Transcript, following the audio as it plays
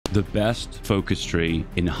the best focus tree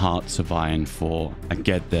in Hearts of Iron 4. And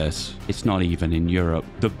get this, it's not even in Europe.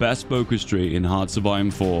 The best focus tree in Hearts of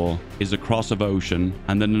Iron 4 is across an ocean,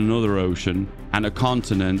 and then another ocean, and a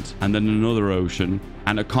continent, and then another ocean,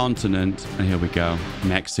 and a continent, and here we go,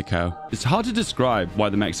 Mexico. It's hard to describe why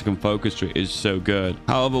the Mexican focus tree is so good.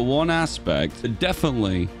 However, one aspect that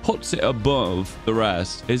definitely puts it above the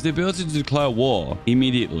rest is the ability to declare war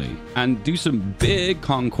immediately and do some big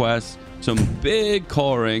conquests, some big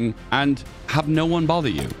coring, and have no one bother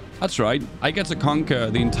you. That's right, I get to conquer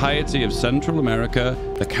the entirety of Central America,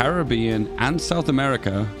 the Caribbean, and South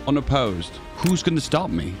America unopposed. Who's going to stop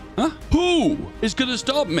me? Huh? Who is going to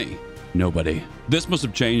stop me? Nobody. This must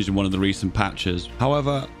have changed in one of the recent patches.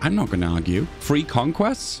 However, I'm not going to argue. Free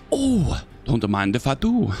conquests? Oh, don't mind if I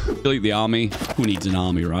do. Delete the army. Who needs an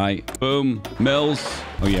army, right? Boom. Mills.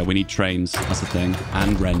 Oh yeah, we need trains. That's the thing.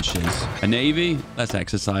 And wrenches. A navy? Let's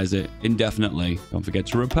exercise it indefinitely. Don't forget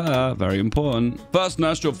to repair. Very important. First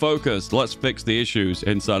national focus. Let's fix the issues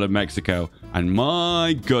inside of Mexico. And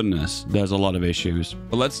my goodness, there's a lot of issues.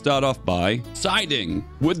 But let's start off by siding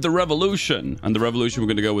with the revolution. And the revolution we're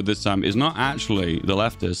going to go with this time is not actually the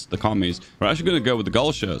leftists, the commies. We're actually going to go with the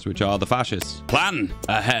gold shirts, which are the fascists. Plan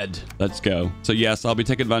ahead. Let's go. So yes, I'll be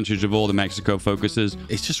taking advantage of all the Mexico focuses.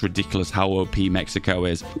 It's just ridiculous how OP Mexico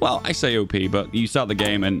is. Well, I say OP, but you start the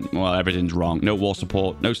game and, well, everything's wrong. No war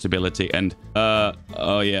support, no stability, and, yeah,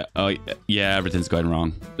 everything's going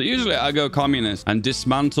wrong. So usually I go communist and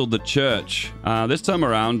dismantle the church. This time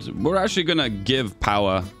around, we're actually going to give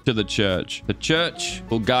power to the church. The church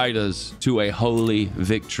will guide us to a holy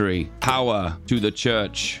victory. Power to the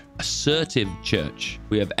church. Assertive church.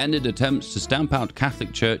 We have ended attempts to stamp out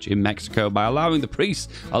Catholic Church in Mexico by allowing the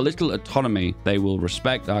priests a little autonomy. They will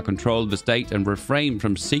respect our control of the state and refrain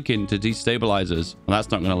from seeking to destabilize us. Well,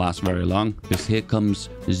 that's not going to last very long, because here comes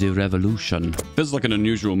the revolution. Feels like an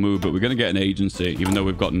unusual move, but we're going to get an agency, even though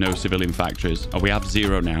we've got no civilian factories. Oh, we have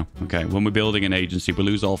 0 now. Okay, when we're building an agency, we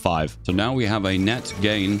lose all 5. So now we have a net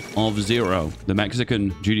gain of 0. The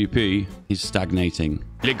Mexican GDP is stagnating.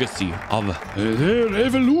 Legacy of the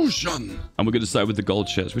revolution. And we're going to start with the gold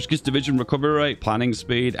shirts, which gives division recovery rate, planning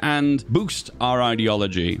speed, and boost our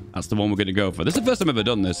ideology. That's the one we're going to go for. This is the first time I've ever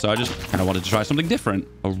done this, so I just kind of wanted to try something different.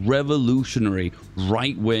 A revolutionary,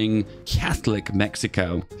 right-wing, Catholic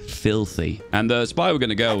Mexico. Filthy. And the spy we're going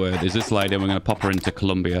to go with is this lady, and we're going to pop her into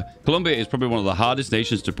Colombia. Colombia is probably one of the hardest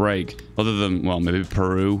nations to break, other than, well, maybe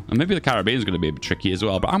Peru. And maybe the Caribbean is going to be a bit tricky as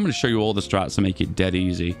well, but I'm going to show you all the strats to make it dead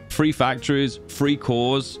easy. Free factories, free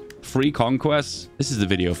cores, free conquests. This is the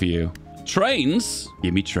video for you. Trains?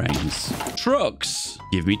 Give me trains. Trucks?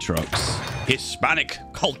 Give me trucks. Hispanic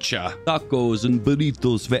culture. Tacos and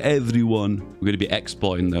burritos for everyone. We're going to be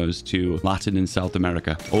exporting those to Latin and South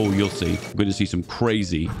America. Oh, you'll see. We're going to see some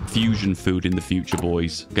crazy fusion food in the future,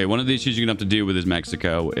 boys. Okay, one of the issues you're going to have to deal with is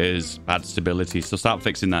Mexico is bad stability. So start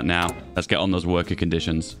fixing that now. Let's get on those worker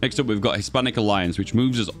conditions. Next up, we've got Hispanic Alliance, which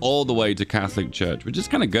moves us all the way to Catholic Church, which is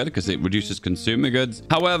kind of good because it reduces consumer goods.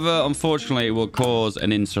 However, unfortunately, it will cause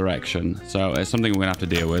an insurrection. So it's something we're going to have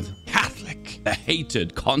to deal with. Catholic. The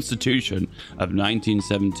hated Constitution of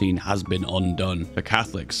 1917 has been undone. The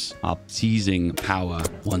Catholics are seizing power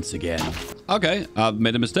once again. Okay, I've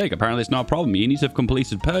made a mistake. Apparently, it's not a problem. You need to have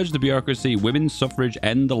completed Purge the Bureaucracy, Women's Suffrage,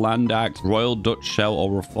 End the Land Act, Royal Dutch Shell,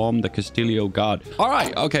 or Reform the Castillo Guard. All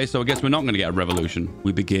right, okay, so I guess we're not going to get a revolution.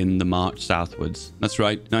 We begin the march southwards. That's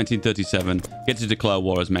right, 1937. Get to declare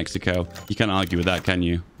war as Mexico. You can't argue with that, can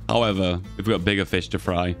you? However, we've got bigger fish to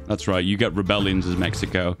fry. That's right, you get rebellions as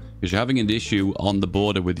Mexico because you're having an issue on the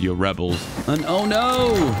border with your rebels. And oh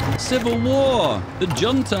no, civil war. The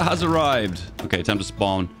junta has arrived. Okay, time to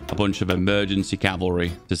spawn a bunch of emergency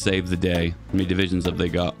cavalry to save the day. How many divisions have they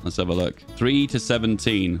got? Let's have a look. 3 to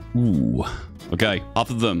 17. Ooh. Okay, half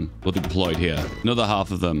of them will be deployed here. Another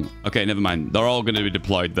half of them. Okay, never mind. They're all going to be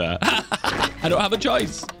deployed there. I don't have a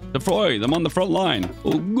choice. Deploy them on the front line.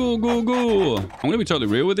 Oh, go, go, go. I'm going to be totally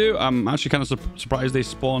real with you. I'm actually kind of surprised they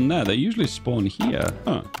spawn there. They usually spawn here.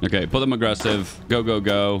 Huh. Okay, put them aggressive. Go, go,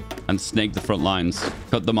 go. And snake the front lines.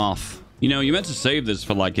 Cut them off. You know, you meant to save this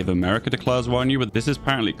for, like, if America declares war on you, but this is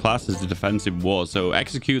apparently classed as a defensive war. So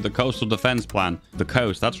execute the coastal defense plan. The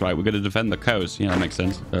coast, that's right. We're going to defend the coast. Yeah, that makes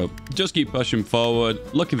sense. So just keep pushing forward,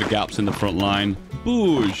 looking for gaps in the front line.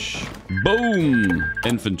 Boosh. Boom.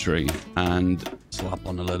 Infantry. And slap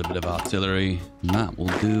on a little bit of artillery. And that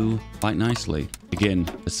will do quite nicely. Begin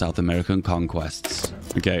the South American conquests.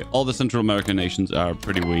 Okay, all the Central American nations are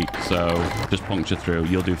pretty weak, so just puncture through.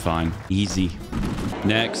 You'll do fine. Easy.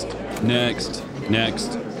 Next. Next,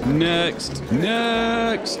 next, Next.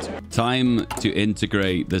 Next. Time to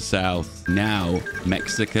integrate the South. Now,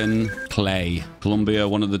 Mexican clay. Colombia,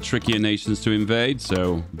 one of the trickier nations to invade,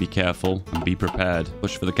 so be careful and be prepared.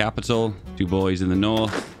 Push for the capital. 2 boys in the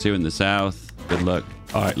north, 2 in the south. Good luck.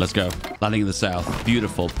 All right, let's go. Landing in the south.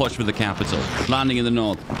 Beautiful. Push for the capital. Landing in the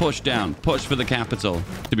north. Push down. Push for the capital.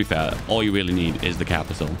 To be fair, all you really need is the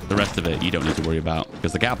capital. The rest of it, you don't need to worry about.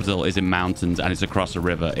 Because the capital is in mountains and it's across a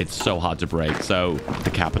river. It's so hard to break. So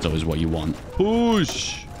the capital is what you want.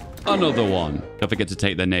 Push. Another one. Don't forget to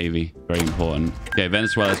take their navy. Very important. Okay,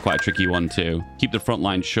 Venezuela is quite a tricky one too. Keep the front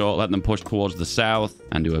line short. Let them push towards the south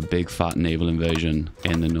and do a big fat naval invasion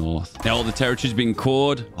in the north. Now all the territory's being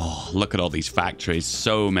cored. Oh, look at all these factories.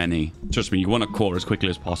 So many. Trust me, you want to core as quickly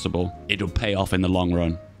as possible. It'll pay off in the long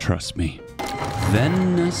run. Trust me.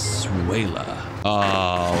 Venezuela.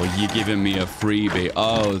 Oh, you're giving me a freebie.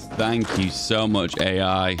 Oh, thank you so much,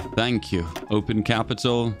 AI. Thank you. Open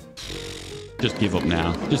capital. Just give up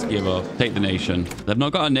now. Just give up. Take the nation. They've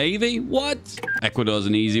not got a navy? What? Ecuador's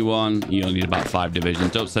an easy one. You only need about 5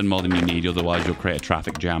 divisions. Don't send more than you need, otherwise you'll create a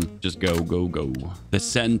traffic jam. Just go, go, go. The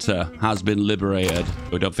center has been liberated.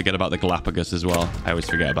 Oh, don't forget about the Galapagos as well. I always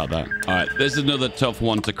forget about that. All right, this is another tough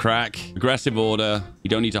one to crack. Aggressive order. You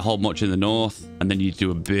don't need to hold much in the north, and then you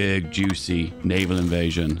do a big, juicy naval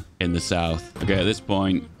invasion in the south. Okay, at this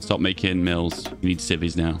point, stop making mills. You need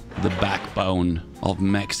civvies now. The backbone of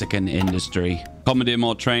Mexican industry. Commandeer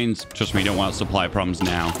more trains. Trust me, you don't want supply problems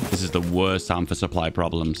now. This is the worst time for supply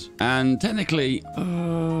problems. And technically,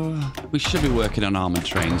 we should be working on armored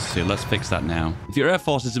trains too. Let's fix that now. If your air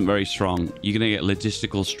force isn't very strong, you're going to get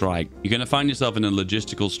logistical strike. You're going to find yourself in a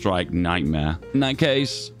logistical strike nightmare. In that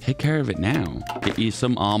case, take care of it now. Get you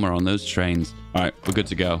some armor on those trains. All right, we're good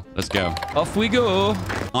to go. Let's go. Off we go.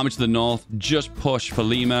 Army to the north. Just push for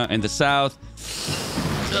Lima. In the south,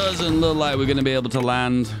 doesn't look like we're going to be able to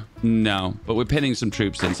land. No, but we're pinning some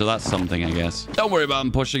troops in, so that's something, I guess. Don't worry about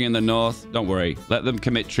them pushing in the north. Don't worry. Let them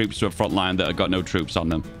commit troops to a front line that have got no troops on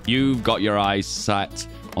them. You've got your eyes set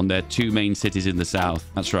on their 2 main cities in the south.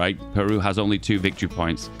 That's right. Peru has only 2 victory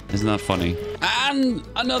points. Isn't that funny? And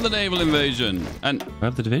another naval invasion. And where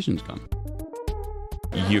have the divisions gone?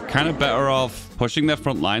 You're kind of better off pushing their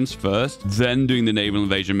front lines first, then doing the naval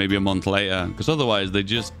invasion maybe a month later, because otherwise they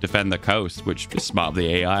just defend the coast, which is smart of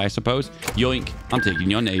the AI, I suppose. Yoink, I'm taking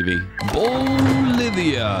your navy.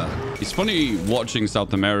 Bolivia. It's funny watching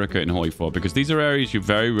South America in Hoi 4, because these are areas you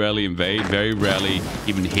very rarely invade, very rarely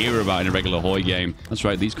even hear about in a regular Hoi game. That's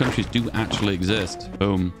right, these countries do actually exist.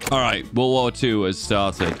 Boom. All right, World War II has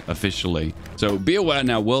started officially. So be aware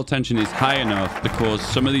now, world tension is high enough to cause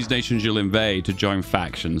some of these nations you'll invade to join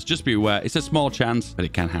factions. Just be aware, it's a small chance, but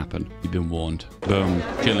it can happen. You've been warned. Boom.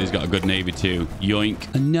 Chile's got a good navy too.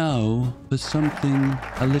 Yoink. And now for something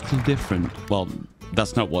a little different. Well,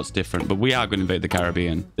 that's not what's different, but we are going to invade the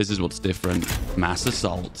Caribbean. This is what's different. Mass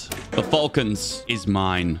assault. The Falklands is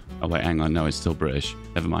mine. Oh, wait, hang on. No, it's still British.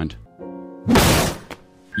 Never mind.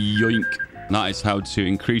 Yoink. That is how to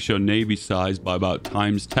increase your navy size by about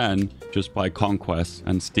 ×10 just by conquest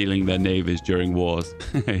and stealing their navies during wars.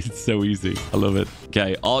 It's so easy. I love it.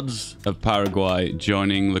 Okay, odds of Paraguay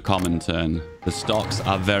joining the Comintern. The stocks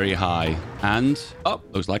are very high. And, oh,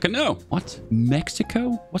 looks like a no. What?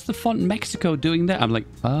 Mexico? What's the font Mexico doing there? I'm like,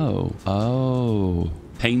 oh.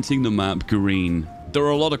 Painting the map green. There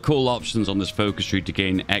are a lot of cool options on this focus tree to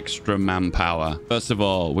gain extra manpower. First of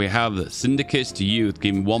all, we have Syndicates to Youth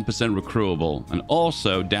giving 1% recruitable. And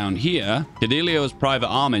also down here, Cadillo's private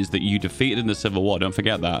armies that you defeated in the Civil War. Don't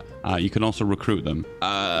forget that. You can also recruit them.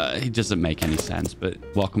 It doesn't make any sense, but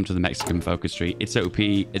welcome to the Mexican focus tree. It's OP,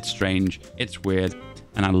 it's strange, it's weird,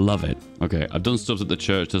 and I love it. Okay, I've done stuff that the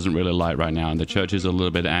church doesn't really like right now, and the church is a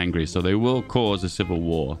little bit angry, so they will cause a civil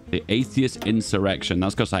war. The atheist insurrection,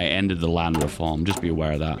 that's because I ended the land reform. Just be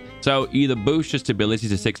aware of that. So either boost your stability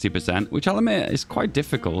to 60%, which I'll admit is quite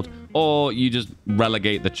difficult, or you just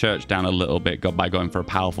relegate the church down a little bit by going for a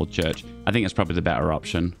powerful church. I think it's probably the better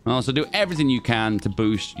option. Also, do everything you can to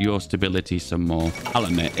boost your stability some more. I'll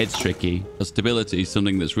admit, it's tricky. The stability is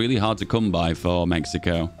something that's really hard to come by for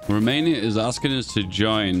Mexico. Romania is asking us to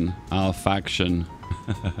join our faction.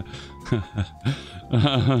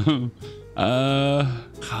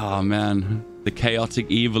 Oh, man. The chaotic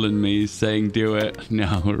evil in me is saying do it.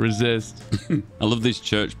 No, resist. I love these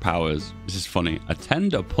church powers. This is funny.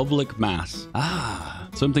 Attend a public mass.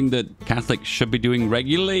 Something that Catholics should be doing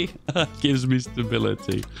regularly. Gives me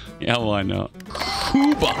stability. Yeah, why not?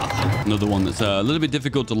 Cuba. Another one that's a little bit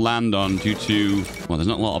difficult to land on due to, well, there's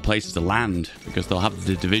not a lot of places to land because they'll have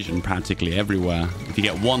the division practically everywhere. If you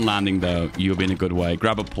get one landing, though, you'll be in a good way.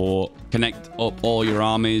 Grab a port, connect up all your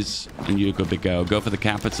armies, and you're good to go. Go for the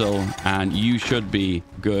capital, and you should be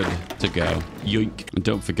good to go. Yoink. And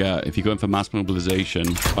don't forget, if you're going for mass mobilization,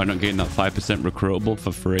 by not getting that 5% recruitable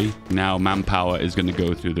for free, now manpower is going to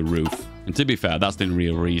go through the roof. And to be fair, that's the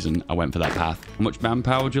real reason I went for that path. How much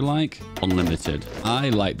manpower would you like? Unlimited. I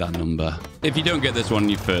like that number. If you don't get this one on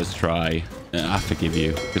your first try, I forgive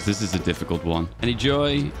you, because this is a difficult one. Any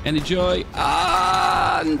joy? Any joy?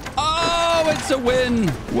 And oh, it's a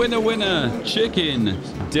win. Winner, winner. Chicken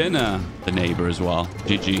dinner. The neighbor as well.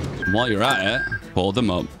 GG. And while you're at it, call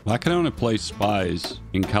them up. I can only place spies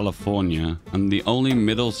in California, and the only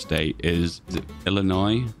middle state is it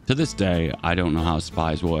Illinois? To this day, I don't know how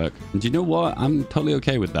spies work. And do you know what? I'm totally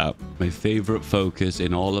okay with that. My favorite focus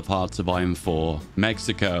in all of Hearts of Iron 4,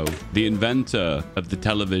 Mexico, the inventor of the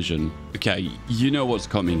television. Okay, you know what's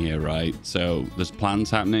coming here, right? So there's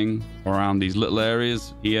plans happening around these little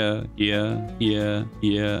areas here, here, here,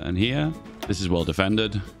 here, and here. This is well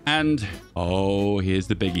defended. And, oh, here's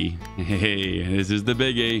the biggie. Hey, this is the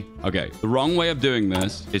biggie. Okay, the wrong way of doing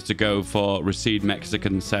this is to go for recede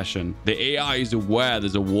Mexican cession. The AI is aware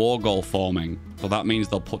there's a war goal forming. So that means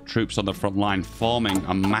they'll put troops on the front line, forming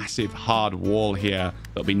a massive hard wall here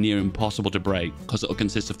that'll be near impossible to break because it'll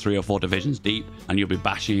consist of 3 or 4 divisions deep and you'll be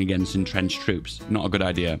bashing against entrenched troops. Not a good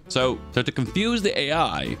idea. So to confuse the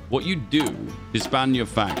AI, what you do, disband your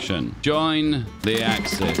faction, join the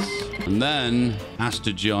Axis, and then ask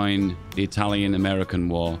to join the Italian-American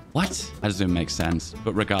War. What? That doesn't make sense.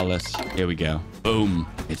 But regardless, here we go. Boom.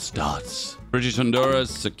 It starts. British Honduras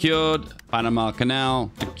secured. Panama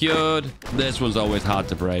Canal secured. This one's always hard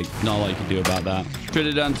to break. Not a lot you can do about that.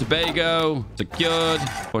 Trinidad and Tobago secured.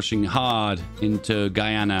 Pushing hard into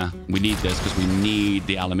Guyana. We need this because we need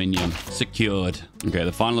the aluminium. Secured. Okay,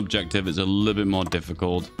 the final objective is a little bit more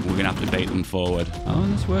difficult. We're going to have to bait them forward. Oh,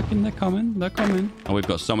 it's working. They're coming. They're coming. And we've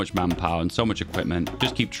got so much manpower and so much equipment.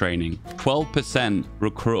 Just keep training. 12%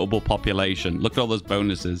 recruitable population. Look at all those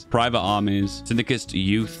bonuses. Private armies, syndicate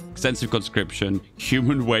youth, extensive conscription,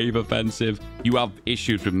 human wave offensive. You have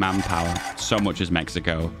issues with manpower. So much as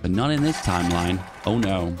Mexico. But not in this timeline. Oh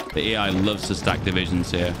no. The AI loves to stack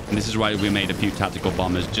divisions here. And this is why we made a few tactical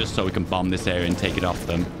bombers just so we can bomb this area and take it off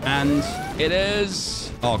them. And it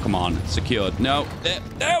is... oh, come on. Secured. No.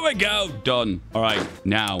 There we go. Done. All right.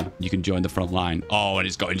 Now you can join the front line. Oh, and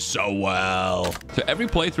it's going so well. So every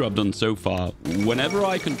playthrough I've done so far, whenever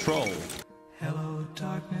I control... hello,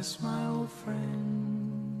 darkness, my old friend.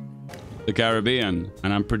 The Caribbean,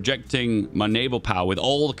 and I'm projecting my naval power with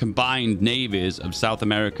all the combined navies of South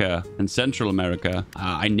America and Central America.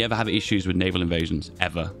 I never have issues with naval invasions,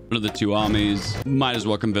 ever. One of the 2 armies. Might as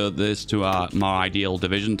well convert this to our more ideal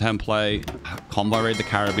division template. Convoy raid the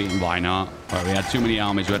Caribbean, why not? All right, we had too many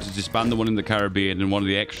armies. We had to disband the one in the Caribbean, and one of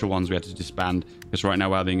the extra ones we had to disband. Because right now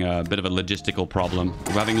we're having a bit of a logistical problem.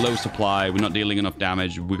 We're having low supply. We're not dealing enough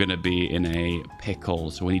damage. We're going to be in a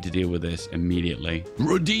pickle. So we need to deal with this immediately.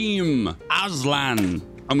 Redeem Aslan.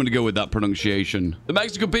 I'm going to go with that pronunciation. The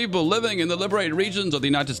Mexican people living in the liberated regions of the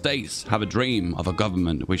United States have a dream of a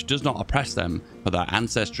government which does not oppress them for their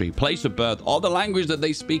ancestry, place of birth, or the language that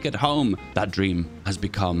they speak at home. That dream has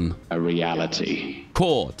become a reality.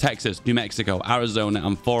 Core, Texas, New Mexico, Arizona,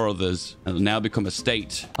 and 4 others have now become a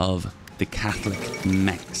state of the Catholic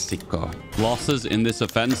Mexico. Losses in this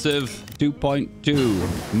offensive,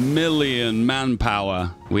 2.2 million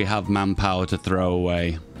manpower. We have manpower to throw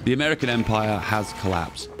away. The American Empire has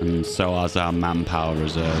collapsed, and so has our manpower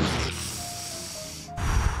reserves.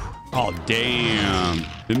 Oh, damn.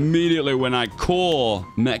 Immediately when I core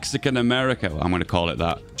Mexican America, I'm going to call it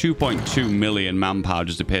that, 2.2 million manpower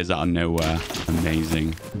just appears out of nowhere.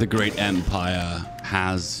 Amazing. The Great Empire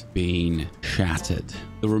has been shattered.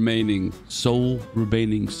 The sole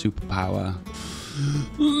remaining superpower,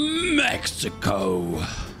 Mexico.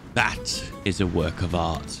 That is a work of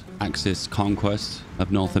art. Axis Conquest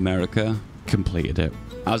of North America completed it.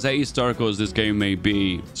 As ahistorical as this game may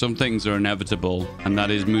be, some things are inevitable, and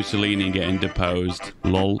that is Mussolini getting deposed.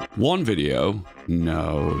 Lol. 1 video?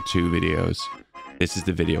 No, 2 videos. This is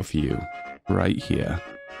the video for you. Right here.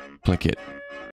 Click it.